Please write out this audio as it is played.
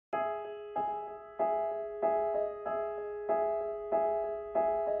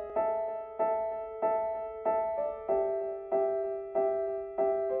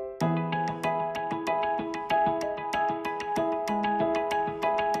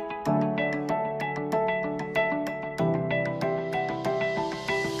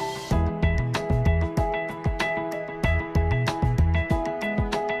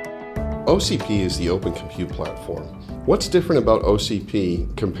OCP is the Open Compute Platform. What's different about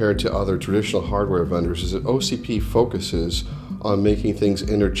OCP compared to other traditional hardware vendors is that OCP focuses on making things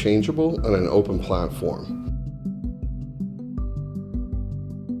interchangeable on an open platform.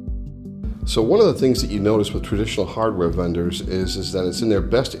 So one of the things that you notice with traditional hardware vendors is that it's in their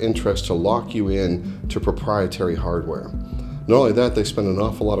best interest to lock you in to proprietary hardware. Not only that, they spend an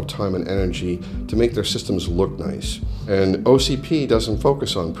awful lot of time and energy to make their systems look nice. And OCP doesn't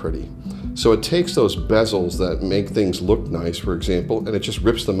focus on pretty. So it takes those bezels that make things look nice, for example, and it just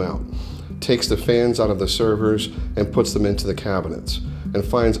rips them out. Takes the fans out of the servers and puts them into the cabinets, and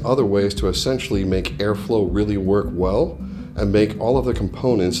finds other ways to essentially make airflow really work well and make all of the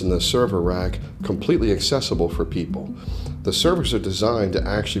components in the server rack completely accessible for people. The servers are designed to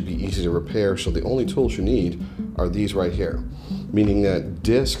actually be easy to repair, so the only tools you need are these right here, meaning that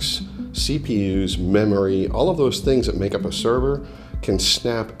disks, CPUs, memory, all of those things that make up a server can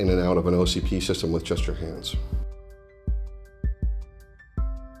snap in and out of an OCP system with just your hands.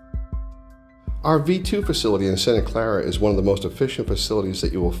 Our V2 facility in Santa Clara is one of the most efficient facilities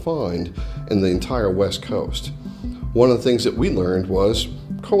that you will find in the entire West Coast. One of the things that we learned was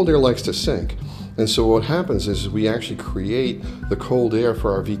cold air likes to sink. And so what happens is we actually create the cold air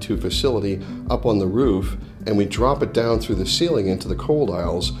for our V2 facility up on the roof, and we drop it down through the ceiling into the cold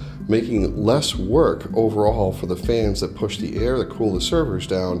aisles, making less work overall for the fans that push the air, that cool the servers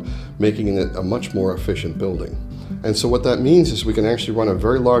down, making it a much more efficient building. And so what that means is we can actually run a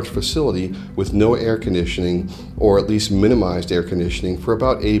very large facility with no air conditioning, or at least minimized air conditioning, for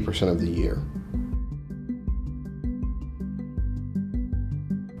about 80% of the year.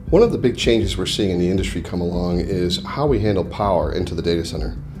 One of the big changes we're seeing in the industry come along is how we handle power into the data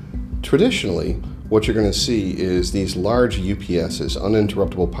center. Traditionally, what you're going to see is these large UPSs,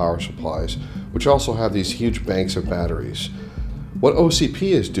 uninterruptible power supplies, which also have these huge banks of batteries. What OCP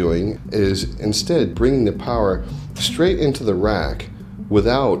is doing is instead bringing the power straight into the rack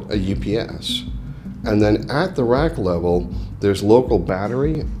without a UPS. And then at the rack level, there's local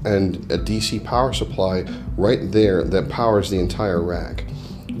battery and a DC power supply right there that powers the entire rack.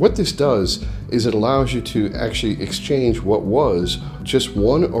 What this does is it allows you to actually exchange what was just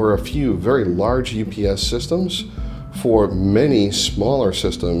one or a few very large UPS systems for many smaller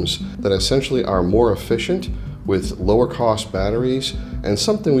systems that essentially are more efficient with lower cost batteries and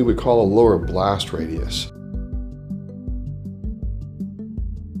something we would call a lower blast radius.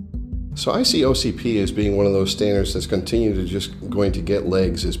 So I see OCP as being one of those standards that's going to get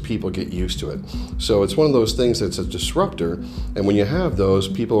legs as people get used to it. So it's one of those things that's a disruptor, and when you have those,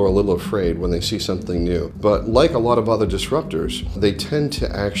 people are a little afraid when they see something new. But like a lot of other disruptors, they tend to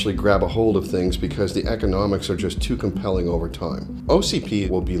actually grab a hold of things because the economics are just too compelling over time. OCP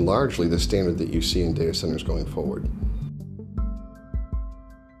will be largely the standard that you see in data centers going forward.